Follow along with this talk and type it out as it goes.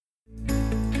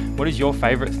What is your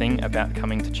favourite thing about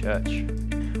coming to church?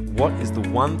 What is the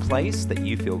one place that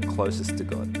you feel closest to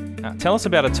God? Tell us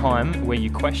about a time where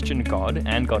you questioned God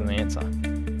and got an answer.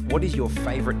 What is your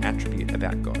favourite attribute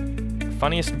about God?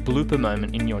 Funniest blooper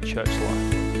moment in your church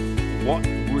life. What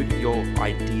would your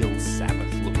ideal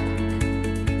Sabbath look like?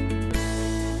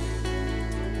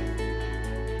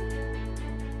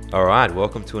 All right,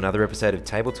 welcome to another episode of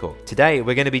Table Talk. Today,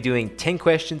 we're going to be doing 10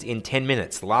 questions in 10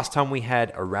 minutes. The last time we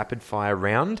had a rapid fire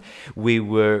round, we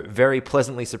were very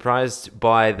pleasantly surprised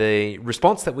by the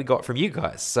response that we got from you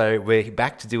guys. So we're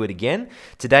back to do it again.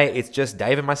 Today, it's just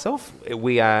Dave and myself.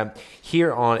 We are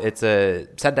here it's a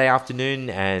Saturday afternoon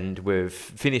and we've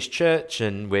finished church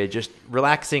and we're just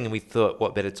relaxing, and we thought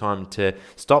what better time to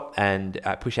stop and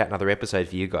push out another episode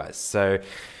for you guys. So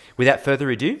without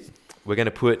further ado, we're going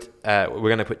to put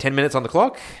 10 minutes on the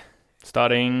clock.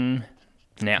 Starting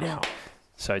now.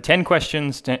 So 10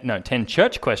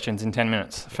 church questions in 10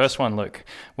 minutes. First one, Luke.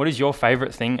 What is your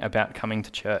favourite thing about coming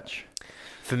to church?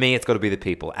 For me, it's got to be the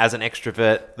people. As an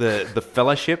extrovert, the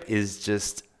fellowship is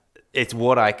just, it's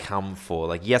what I come for.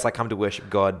 Like, yes, I come to worship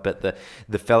God, but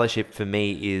the fellowship for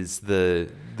me is the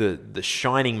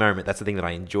shining moment. That's the thing that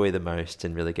I enjoy the most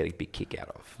and really get a big kick out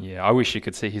of. Yeah, I wish you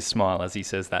could see his smile as he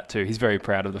says that too. He's very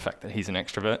proud of the fact that he's an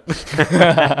extrovert.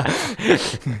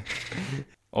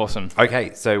 Awesome.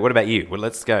 Okay, so what about you? Well,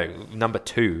 let's go. Number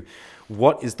 2.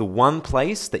 What is the one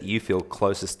place that you feel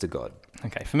closest to God?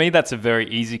 Okay, for me, that's a very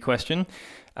easy question.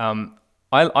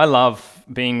 I love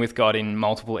being with God in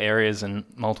multiple areas and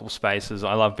multiple spaces.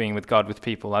 I love being with God with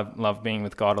people. I love being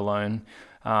with God alone.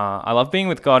 I love being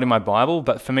with God in my Bible,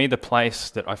 but for me, the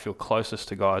place that I feel closest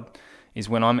to God is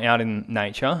when I'm out in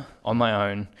nature on my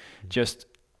own, just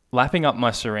lapping up my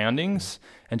surroundings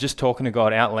and just talking to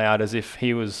God out loud as if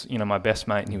he was, my best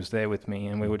mate and he was there with me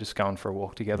and we were just going for a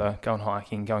walk together, going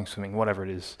hiking, going swimming, whatever it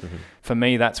is. Mm-hmm. For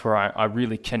me, that's where I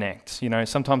really connect.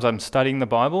 Sometimes I'm studying the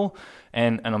Bible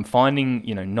and I'm finding,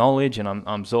 knowledge and I'm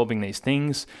absorbing these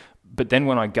things. But then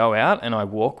when I go out and I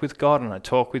walk with God and I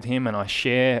talk with him and I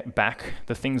share back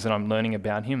the things that I'm learning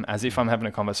about him as if I'm having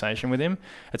a conversation with him,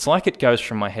 it's like it goes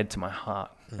from my head to my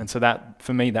heart. And so that,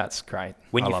 for me, that's great.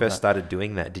 When you first started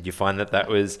doing that, did you find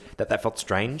that felt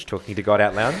strange, talking to God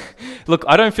out loud? Look,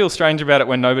 I don't feel strange about it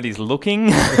when nobody's looking,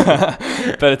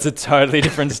 but it's a totally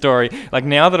different story. Like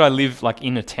now that I live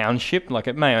in a township,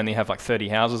 it may only have 30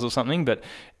 houses or something, but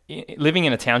living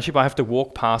in a township, I have to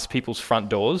walk past people's front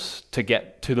doors to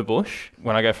get to the bush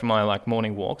when I go for my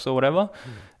morning walks or whatever.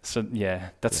 So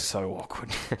that's so awkward.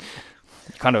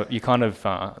 You kind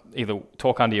of either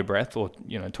talk under your breath or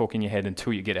talk in your head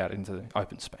until you get out into the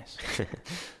open space.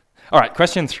 All right,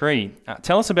 question 3.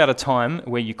 Tell us about a time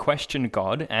where you questioned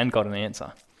God and got an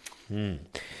answer.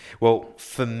 Well,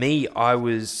 for me, I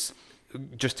was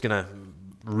just going to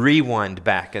rewind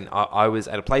back, and I was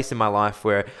at a place in my life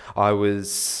where I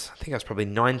think I was probably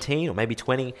 19 or maybe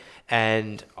 20,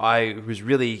 and I was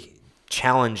really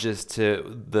challenged as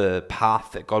to the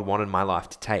path that God wanted my life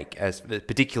to take,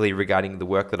 particularly regarding the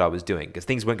work that I was doing, because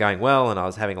things weren't going well and I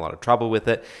was having a lot of trouble with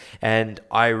it. And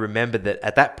I remember that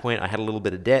at that point I had a little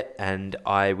bit of debt, and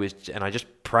I just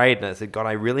prayed and I said, God,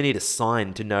 I really need a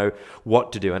sign to know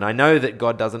what to do. And I know that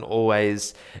God doesn't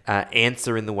always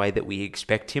answer in the way that we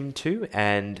expect him to.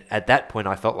 And at that point,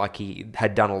 I felt like he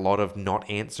had done a lot of not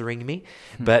answering me.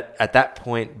 But at that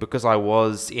point, because I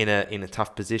was in a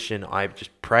tough position, I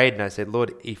just prayed and I said,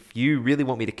 Lord, if you really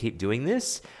want me to keep doing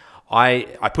this,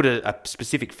 I put a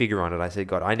specific figure on it. I said,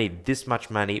 God, I need this much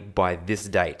money by this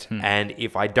date. And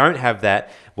if I don't have that,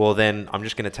 well, then I'm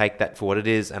just going to take that for what it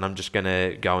is and I'm just going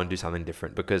to go and do something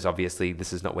different, because obviously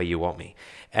this is not where you want me.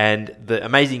 And the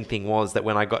amazing thing was that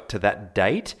when I got to that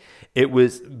date, it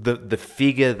was the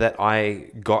figure that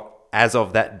I got as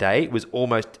of that day was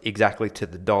almost exactly to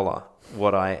the dollar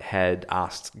what I had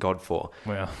asked God for.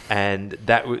 Wow. And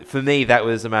for me, that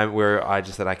was a moment where I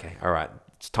just said, okay, all right,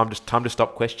 it's time to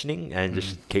stop questioning and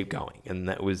just keep going. And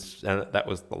that was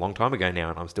a long time ago now,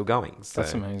 and I'm still going. So,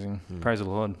 that's amazing. Praise the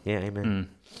Lord. Yeah, amen.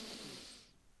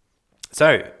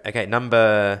 So, okay,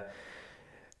 number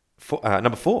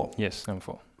 4. Yes, number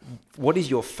 4. What is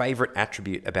your favorite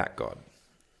attribute about God?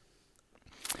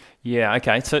 Yeah,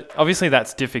 okay. So obviously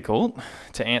that's difficult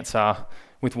to answer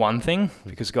with one thing,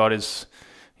 because God is,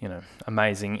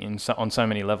 amazing on so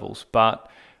many levels. But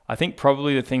I think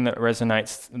probably the thing that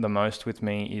resonates the most with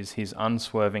me is his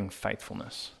unswerving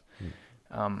faithfulness.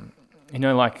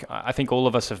 I think all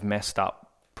of us have messed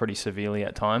up pretty severely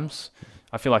at times.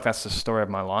 I feel like that's the story of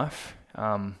my life.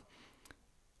 And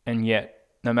yet,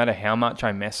 no matter how much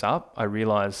I mess up, I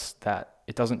realize that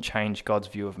it doesn't change God's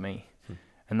view of me.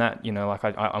 And that,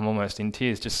 I'm almost in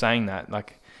tears just saying that.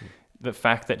 the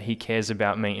fact that he cares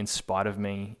about me in spite of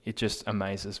me, it just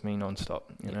amazes me nonstop.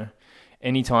 You know,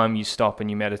 anytime you stop and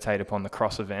you meditate upon the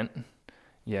cross event,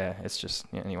 it's just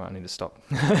anyway. I need to stop.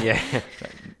 Yeah.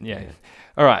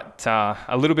 All right,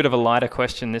 a little bit of a lighter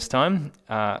question this time.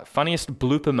 Funniest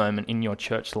blooper moment in your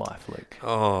church life, Luke?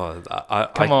 Oh,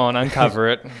 Come on, uncover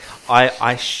it.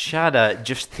 I shudder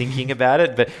just thinking about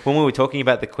it. But when we were talking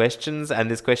about the questions and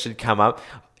this question come up,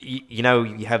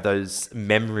 you have those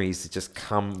memories that just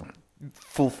come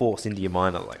full force into your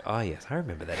mind. I'm like, oh yes, I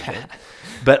remember that again.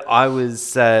 But I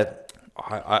was...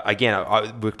 I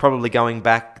was probably going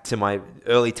back to my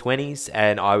early 20s,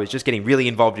 and I was just getting really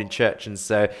involved in church. And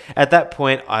so at that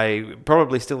point, I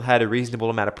probably still had a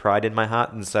reasonable amount of pride in my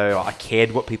heart. And so I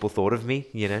cared what people thought of me,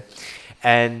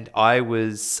 And I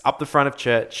was up the front of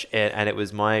church, and it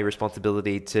was my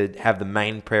responsibility to have the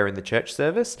main prayer in the church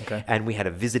service. Okay. And we had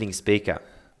a visiting speaker.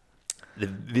 The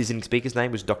visiting speaker's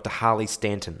name was Dr. Harley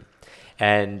Stanton.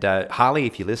 And Harley,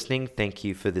 if you're listening, thank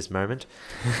you for this moment.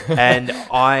 And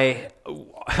I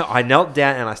knelt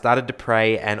down and I started to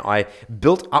pray, and I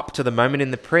built up to the moment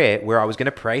in the prayer where I was going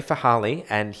to pray for Harley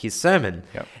and his sermon.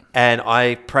 Yep. And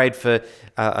I prayed for,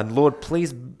 and Lord,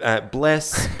 please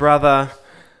bless brother.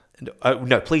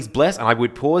 No, please bless. And I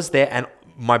would pause there, and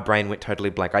my brain went totally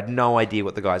blank. I had no idea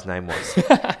what the guy's name was.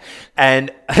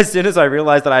 And as soon as I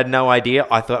realized that I had no idea,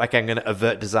 I thought, okay, I'm going to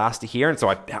avert disaster here. And so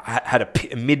I had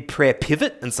a mid-prayer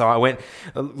pivot. And so I went,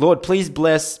 Lord, please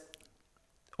bless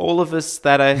all of us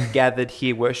that are gathered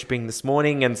here worshiping this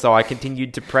morning. And so I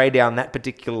continued to pray down that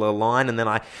particular line. And then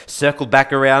I circled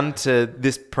back around to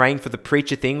this praying for the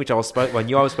preacher thing, which I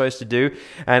knew I was supposed to do.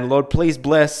 And Lord, please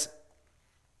bless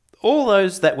all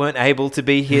those that weren't able to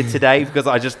be here today, because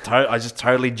I just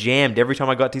totally jammed. Every time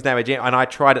I got to his name, I jammed. And I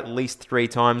tried at least 3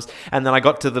 times. And then I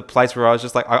got to the place where I was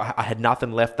just like, I had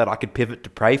nothing left that I could pivot to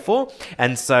pray for.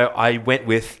 And so I went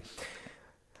with,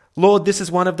 Lord, this is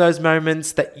one of those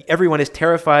moments that everyone is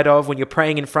terrified of when you're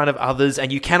praying in front of others and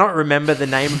you cannot remember the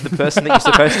name of the person that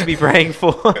you're supposed to be praying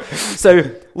for.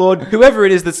 So, Lord, whoever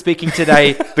it is that's speaking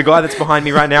today, the guy that's behind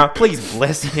me right now, please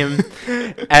bless him.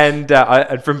 And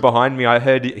from behind me, I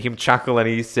heard him chuckle, and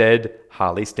he said,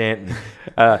 Harley Stanton.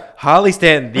 Harley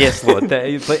Stanton, yes, Lord.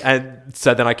 And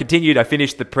so then I continued. I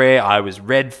finished the prayer. I was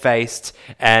red-faced,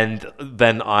 and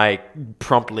then I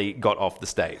promptly got off the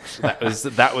stage.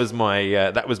 That was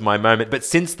my moment. But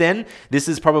since then, this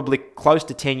is probably close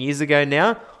to 10 years ago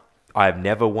now, I have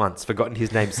never once forgotten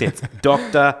his name since.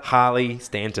 Dr. Harley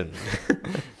Stanton.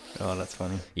 Oh, that's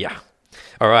funny. Yeah.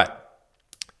 All right.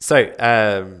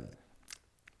 So,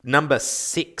 number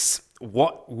 6.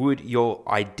 What would your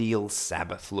ideal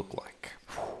Sabbath look like?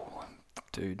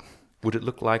 Dude. Would it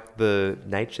look like the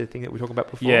nature thing that we were talking about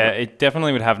before? Yeah, it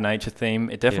definitely would have nature theme.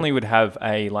 It definitely would have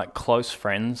a close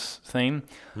friends theme.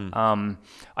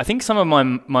 I think some of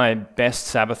my best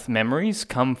Sabbath memories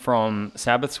come from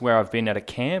Sabbaths where I've been at a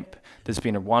camp. There's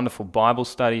been a wonderful Bible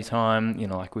study time.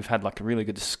 We've had a really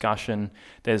good discussion.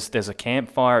 There's a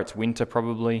campfire. It's winter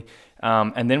probably.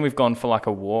 And then we've gone for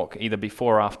a walk either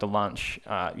before or after lunch,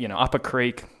 up a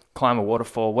creek, climb a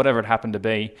waterfall, whatever it happened to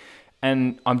be.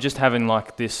 And I'm just having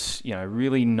this,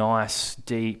 really nice,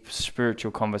 deep,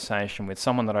 spiritual conversation with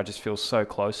someone that I just feel so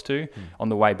close to on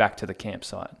the way back to the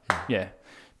campsite. Yeah.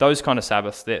 Those kind of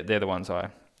Sabbaths, they're the ones I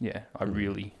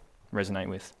really resonate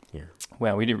with. Yeah.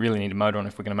 Wow, we really need to motor on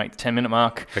if we're going to make the 10-minute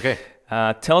mark. Okay.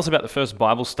 Tell us about the first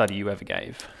Bible study you ever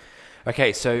gave.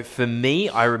 Okay, so for me,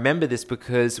 I remember this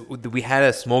because we had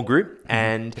a small group,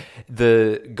 and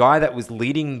the guy that was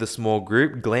leading the small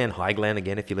group, Glenn, hi Glenn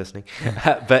again if you're listening,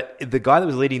 but the guy that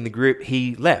was leading the group,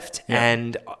 he left,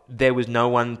 and there was no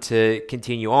one to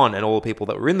continue on, and all the people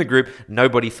that were in the group,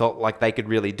 nobody felt like they could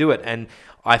really do it, and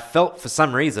I felt for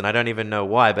some reason, I don't even know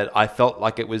why, but I felt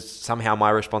like it was somehow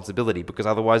my responsibility, because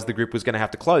otherwise the group was going to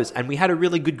have to close. And we had a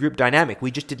really good group dynamic.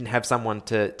 We just didn't have someone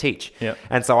to teach. Yep.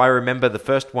 And so I remember the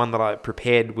first one that I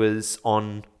prepared was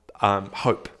on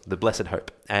hope, the blessed hope.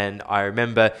 And I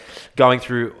remember going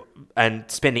through and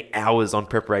spending hours on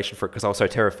preparation for it because I was so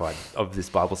terrified of this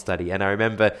Bible study. And I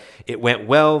remember it went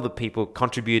well. The people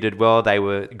contributed well. They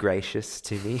were gracious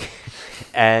to me.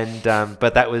 And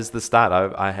but that was the start.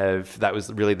 That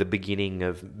was really the beginning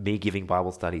of me giving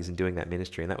Bible studies and doing that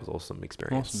ministry. And that was an awesome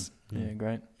experience. Awesome. Yeah,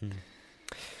 great.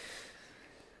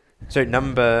 So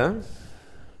number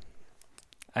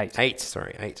 8.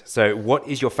 8. So what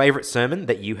is your favorite sermon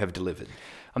that you have delivered?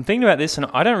 I'm thinking about this, and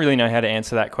I don't really know how to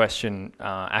answer that question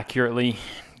accurately.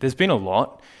 There's been a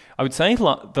lot. I would say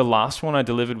the last one I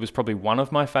delivered was probably one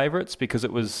of my favorites because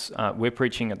it was, we're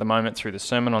preaching at the moment through the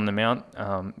Sermon on the Mount.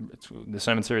 The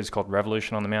sermon series is called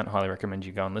Revolution on the Mount. Highly recommend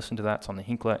you go and listen to that. It's on the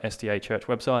Hinkler SDA Church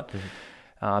website.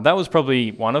 That was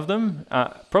probably one of them.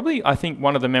 Probably, I think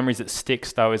one of the memories that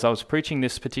sticks, though, is I was preaching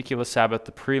this particular Sabbath.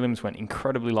 The prelims went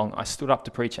incredibly long. I stood up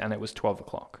to preach, and it was 12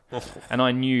 o'clock. And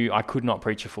I knew I could not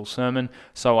preach a full sermon.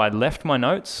 So I left my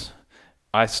notes.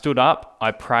 I stood up,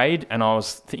 I prayed, and I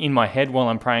was in my head while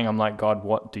I'm praying, I'm like, God,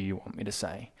 what do you want me to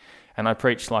say? And I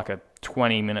preached like a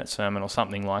 20-minute sermon or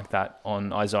something like that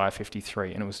on Isaiah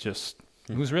 53, and it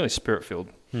was really spirit-filled.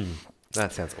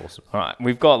 That sounds awesome. All right,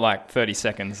 we've got like 30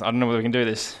 seconds. I don't know whether we can do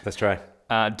this. Let's try.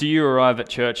 Do you arrive at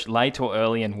church late or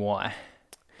early, and why?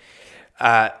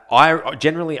 I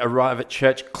generally arrive at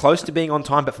church close to being on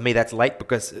time, but for me that's late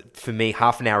because for me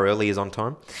half an hour early is on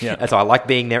time. Yeah. And so I like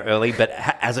being there early, but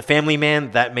as a family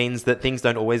man, that means that things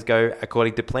don't always go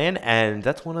according to plan, and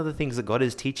that's one of the things that God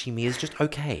is teaching me is just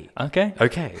okay. Okay.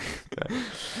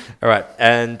 All right,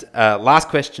 and last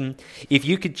question. If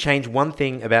you could change one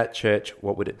thing about church,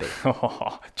 what would it be?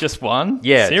 Just one?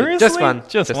 Yeah, seriously? just one.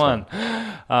 Just one.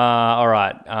 All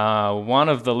right. One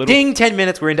of the little... Ding, 10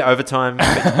 minutes, we're into overtime.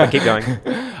 Keep going.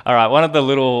 All right, one of the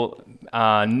little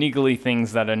niggly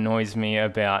things that annoys me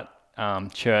about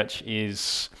church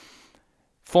is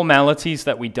formalities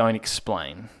that we don't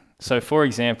explain. So, for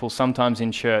example, sometimes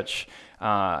in church,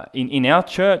 in our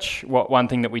church, one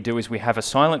thing that we do is we have a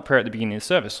silent prayer at the beginning of the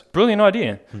service. Brilliant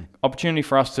idea. Opportunity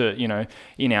for us to,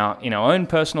 in our own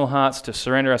personal hearts, to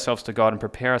surrender ourselves to God and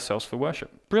prepare ourselves for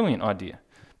worship. Brilliant idea.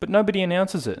 But nobody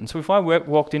announces it. And so if I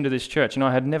walked into this church and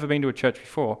I had never been to a church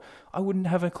before, I wouldn't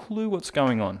have a clue what's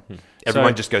going on.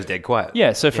 Everyone just goes dead quiet.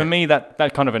 Yeah, so for me,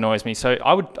 that kind of annoys me. So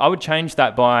I would change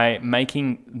that by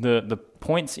making the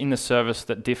points in the service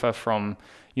that differ from,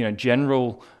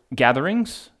 general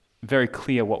gatherings very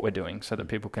clear what we're doing so that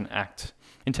people can act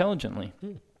intelligently.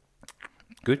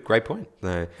 Good, great point.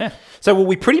 No. Yeah. So,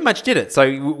 we pretty much did it.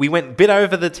 So, we went a bit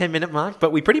over the 10-minute mark,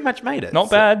 but we pretty much made it.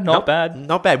 Not bad. Not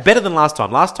bad. Better than last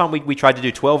time. Last time, we tried to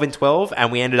do 12 in 12,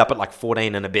 and we ended up at like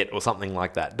 14 and a bit or something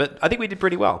like that. But I think we did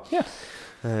pretty well.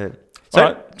 Yeah.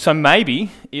 So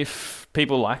maybe if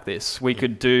people like this, we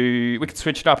could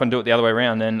switch it up and do it the other way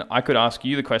around. Then I could ask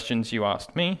you the questions you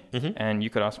asked me, and you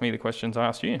could ask me the questions I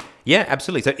asked you. Yeah,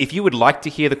 absolutely. So if you would like to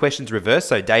hear the questions reversed,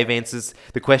 so Dave answers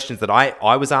the questions that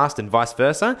I was asked and vice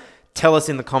versa, tell us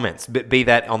in the comments. Be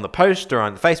that on the post or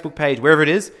on the Facebook page, wherever it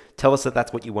is, tell us that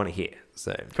that's what you want to hear.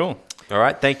 So cool. All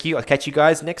right, thank you. I'll catch you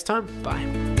guys next time.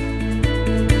 Bye.